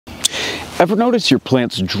Ever notice your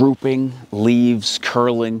plants drooping, leaves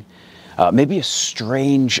curling, maybe a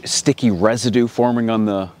strange sticky residue forming on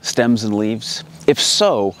the stems and leaves? If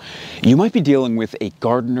so, you might be dealing with a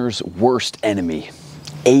gardener's worst enemy,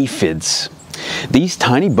 aphids. These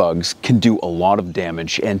tiny bugs can do a lot of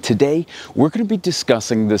damage, and today we're going to be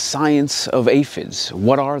discussing the science of aphids.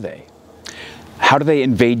 What are they? How do they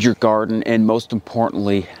invade your garden? And most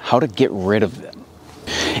importantly, how to get rid of them.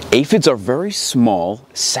 Aphids are very small,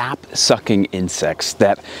 sap-sucking insects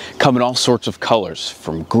that come in all sorts of colors,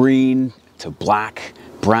 from green to black,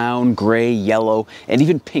 brown, gray, yellow, and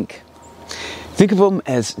even pink. Think of them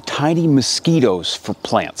as tiny mosquitoes for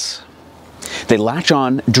plants. They latch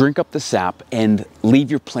on, drink up the sap, and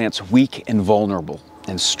leave your plants weak and vulnerable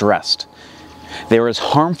and stressed. They are as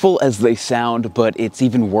harmful as they sound, but it's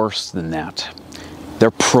even worse than that.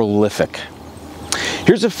 They're prolific.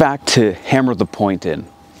 Here's a fact to hammer the point in.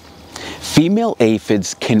 Female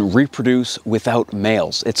aphids can reproduce without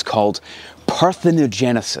males. It's called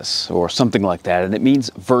parthenogenesis or something like that, and it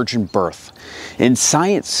means virgin birth. In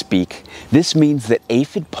science speak, this means that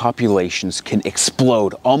aphid populations can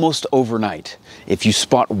explode almost overnight. If you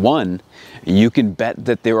spot one, you can bet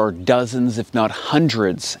that there are dozens, if not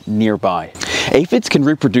hundreds, nearby. Aphids can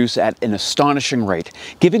reproduce at an astonishing rate,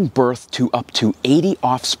 giving birth to up to 80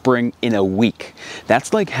 offspring in a week.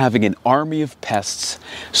 That's like having an army of pests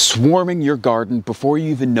swarming your garden before you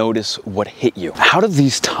even notice what hit you. How do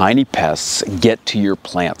these tiny pests get to your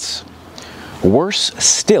plants? Worse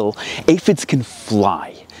still, aphids can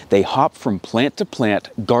fly. They hop from plant to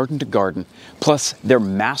plant, garden to garden, plus they're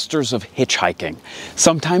masters of hitchhiking,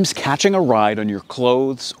 sometimes catching a ride on your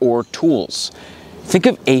clothes or tools. Think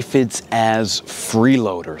of aphids as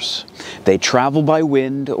freeloaders. They travel by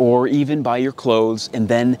wind or even by your clothes, and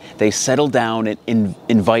then they settle down and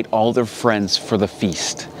invite all their friends for the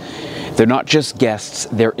feast. They're not just guests,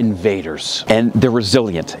 they're invaders. And they're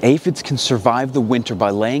resilient. Aphids can survive the winter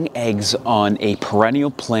by laying eggs on a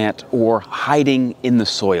perennial plant or hiding in the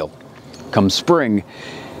soil. Come spring,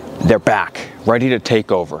 they're back, ready to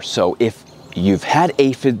take over. So if you've had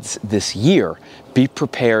aphids this year, be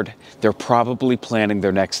prepared. They're probably planning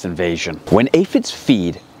their next invasion. When aphids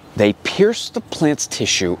feed, they pierce the plant's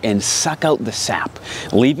tissue and suck out the sap,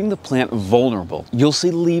 leaving the plant vulnerable. You'll see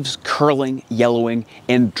leaves curling, yellowing,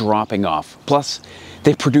 and dropping off. Plus,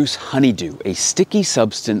 they produce honeydew, a sticky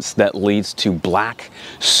substance that leads to black,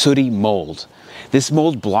 sooty mold. This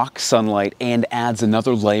mold blocks sunlight and adds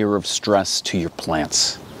another layer of stress to your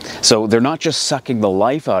plants. So they're not just sucking the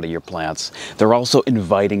life out of your plants, they're also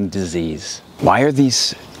inviting disease. Why are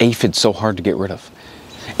these aphids so hard to get rid of?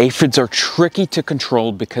 Aphids are tricky to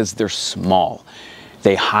control because they're small.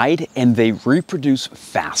 They hide and they reproduce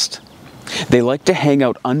fast. They like to hang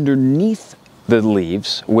out underneath the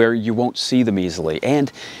leaves where you won't see them easily.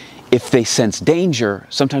 And if they sense danger,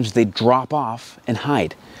 sometimes they drop off and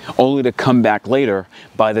hide, only to come back later.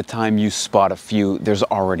 By the time you spot a few, there's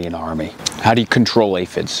already an army. How do you control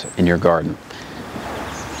aphids in your garden?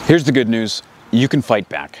 Here's the good news, you can fight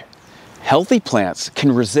back. Healthy plants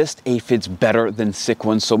can resist aphids better than sick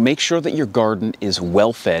ones, so make sure that your garden is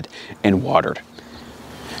well fed and watered.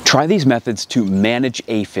 Try these methods to manage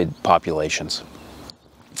aphid populations.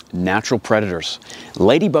 Natural predators.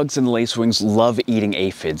 Ladybugs and lacewings love eating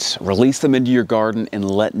aphids. Release them into your garden and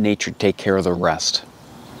let nature take care of the rest.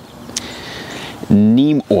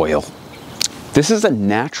 Neem oil. This is a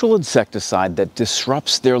natural insecticide that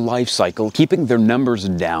disrupts their life cycle, keeping their numbers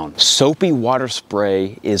down. Soapy water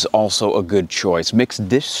spray is also a good choice. Mix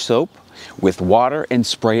dish soap with water and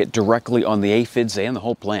spray it directly on the aphids and the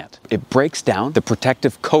whole plant. It breaks down the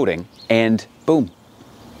protective coating and boom,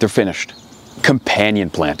 they're finished. Companion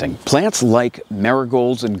planting. Plants like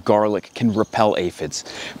marigolds and garlic can repel aphids.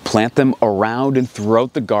 Plant them around and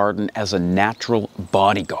throughout the garden as a natural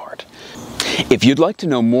bodyguard. If you'd like to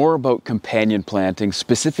know more about companion planting,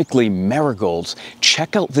 specifically marigolds,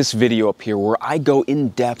 check out this video up here where I go in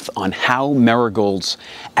depth on how marigolds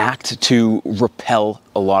act to repel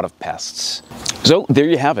a lot of pests. So there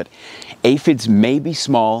you have it. Aphids may be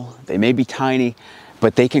small, they may be tiny,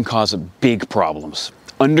 but they can cause big problems.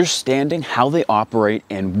 Understanding how they operate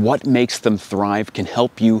and what makes them thrive can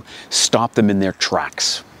help you stop them in their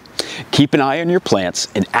tracks. Keep an eye on your plants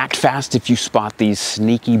and act fast if you spot these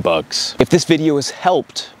sneaky bugs. If this video has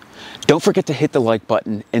helped, don't forget to hit the like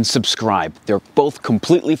button and subscribe. They're both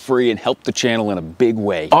completely free and help the channel in a big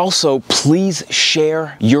way. Also, please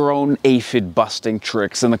share your own aphid busting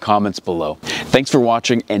tricks in the comments below. Thanks for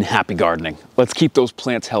watching and happy gardening. Let's keep those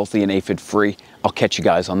plants healthy and aphid free. I'll catch you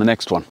guys on the next one.